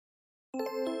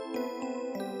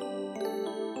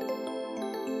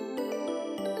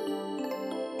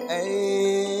I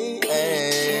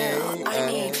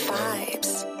need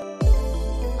vibes.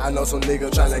 I know some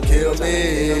niggas tryna kill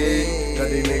me, cause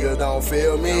these niggas don't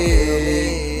feel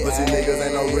me. Pussy niggas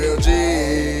ain't no real G.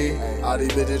 All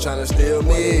these bitches tryna steal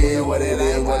me. What it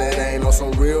is, what it ain't, on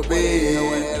some real beat.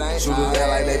 Shooters act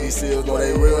like Navy SEALs, know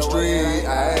they real street.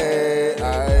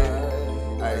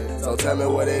 So tell me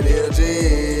what it is,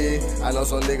 G. I know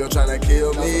some niggas tryna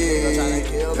kill me,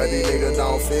 cause these niggas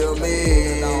don't feel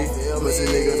me. Pussy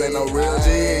niggas ain't no real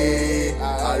G.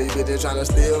 All these bitches tryna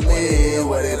steal me.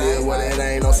 What it is, what it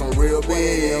ain't, on some real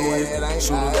beat.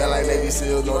 Shooters act like Navy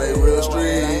SEALs, know they real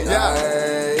street.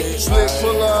 SLIK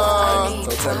Pulla.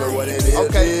 So tell me what it is.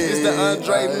 Okay, it's the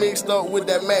Andre mixed up with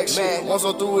that Mac shit. Once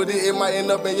I'm through with it might end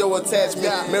up in your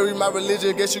attachment. Marry my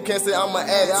religion, guess you can't say I'm an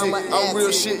addict. I'm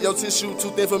real shit, your tissue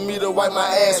too thin for me to wipe my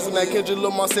ass. When that Kendrick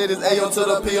Lamar said it's AO to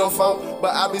the P on phone.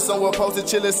 But I be somewhere posted,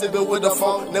 chillin', sippin' with the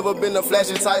phone. Never been a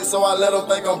flashy type, so I let them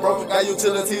think I'm broke. Got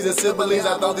utilities and siblings,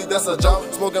 I don't think that's a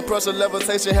joke. Smoking pressure,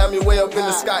 levitation, have me way up in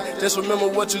the sky. Just remember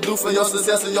what you do for your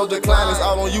success and your decline. It's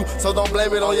all on you, so don't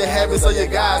blame it on your habits or your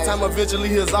guys. Time eventually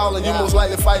heals all, and you most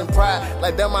likely fighting pride.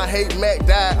 Like damn, I hate Mac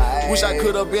died. Wish I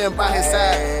could have been by his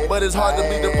side, but it's hard to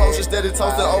beat the potion, steady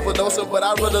toasting, overdosing. But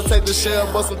I'd rather take the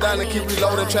shell, bust them down and keep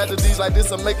reloading. Tragedies like this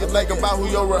will make you think about who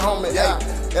your real homie.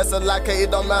 That's a SLIK,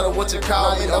 it don't matter what you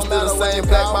call me. I'm still the same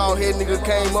black ball head nigga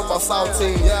came up, I saw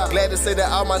team. Glad to say that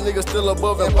all my niggas still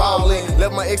above and ballin'.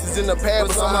 Left my exes in the past,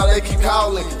 but somehow they keep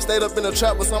calling. Stayed up in the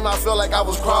trap, but somehow felt like I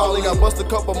was crawling. I bust a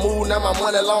couple moves, now my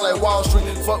money long like Wall Street.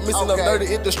 Fuck missing up dirty,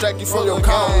 it distract you from your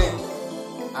calling.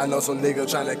 I know some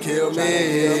niggas tryna kill me,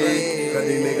 cause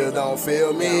these niggas don't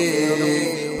feel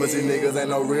me. Pussy niggas ain't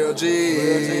no real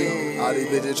G. All these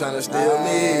bitches tryna steal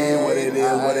me. What it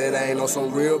is, what it ain't, on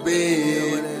some real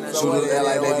beat. Shooters act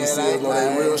like Navy SEALs, know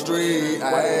they real street.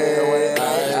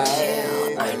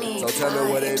 So tell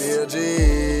me what it is,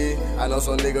 G. I know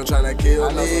some niggas tryna kill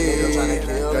me,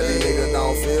 cause these niggas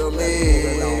don't feel me.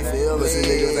 Pussy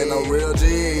niggas ain't no real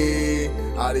G.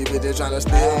 All these bitches tryna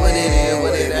steal me.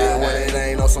 What it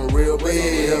ain't, on some real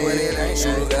beat.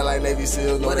 Shooters act like Navy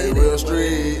SEALs, know they real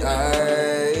street.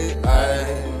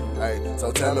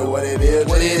 So tell me what it is, G.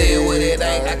 What it is, what it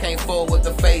ain't, I can't fall with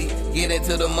the faith. Get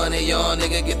into the money, young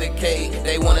nigga, get the cake.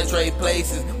 They wanna trade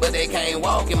places, but they can't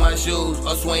walk in my shoes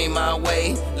or swing my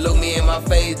way. Look me in my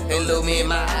face, they look me in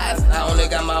my eyes. I only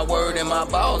got my word and my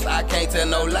boss, I can't tell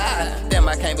no lie. Damn,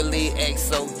 I can't believe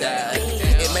XO died.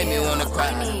 It made me wanna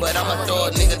cry, but I'ma throw a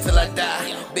nigga till I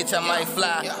die. Bitch, I might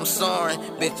fly, I'm soaring.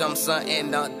 Bitch, I'm something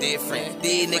not different.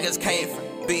 These niggas can't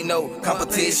be no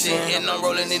competition, and I'm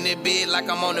rolling in it big like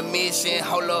I'm on a mission.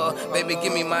 Hold up, baby,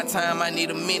 give me my time, I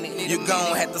need a minute. You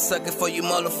gon' have to suck it for you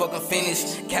motherfucking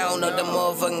finish. Count up the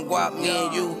motherfucking guap, me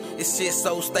and you. This shit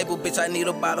so stable, bitch, I need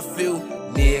about a few.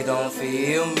 Nigga gon'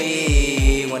 feel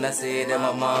me when I say that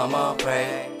my mama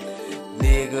pray.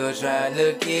 Nigga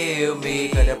tryna kill me,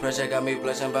 cause the pressure got me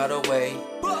blushing by the way.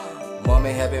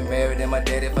 Mommy have been married and my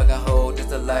daddy fucking hold just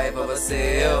the life of a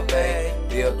self-pay.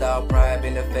 Built out pride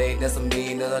in the faith, that's a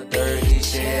mean, that's a dirty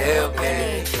shell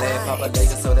cake. Land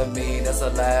population, so that mean that's a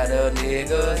lot of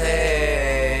niggas,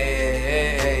 hey.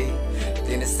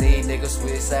 Then the scene niggas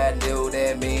switch side, knew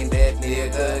that mean that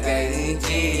nigga ain't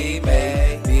G,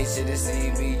 man. Bitch should've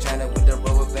seen me tryna with the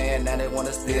rubber band, now they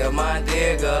wanna steal my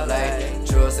nigga. Like,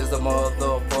 trust is a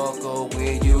motherfucker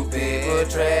when you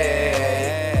betray.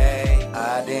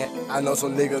 I know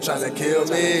some niggas tryna kill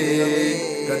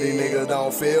me, cause these niggas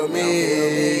don't feel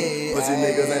me. Pussy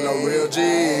niggas ain't no real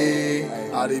G.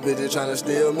 All these bitches tryna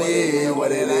steal me.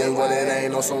 What it is, what it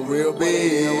ain't, on some real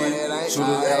beat.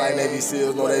 Shooters act like Navy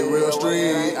SEALs, know they real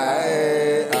street.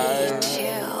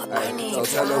 So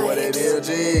tell me what it is,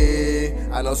 G.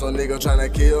 I know some niggas tryna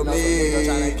kill me,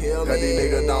 cause these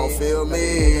niggas don't feel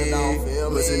me.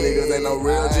 Pussy niggas ain't no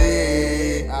real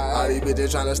G. All these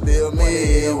bitches tryna steal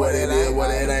me. What it is, what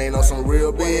it ain't, on some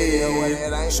real beat.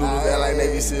 Shooters act like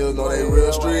Navy SEALs, know they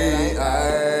real street.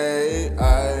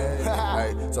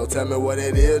 So tell me what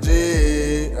it is,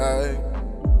 G.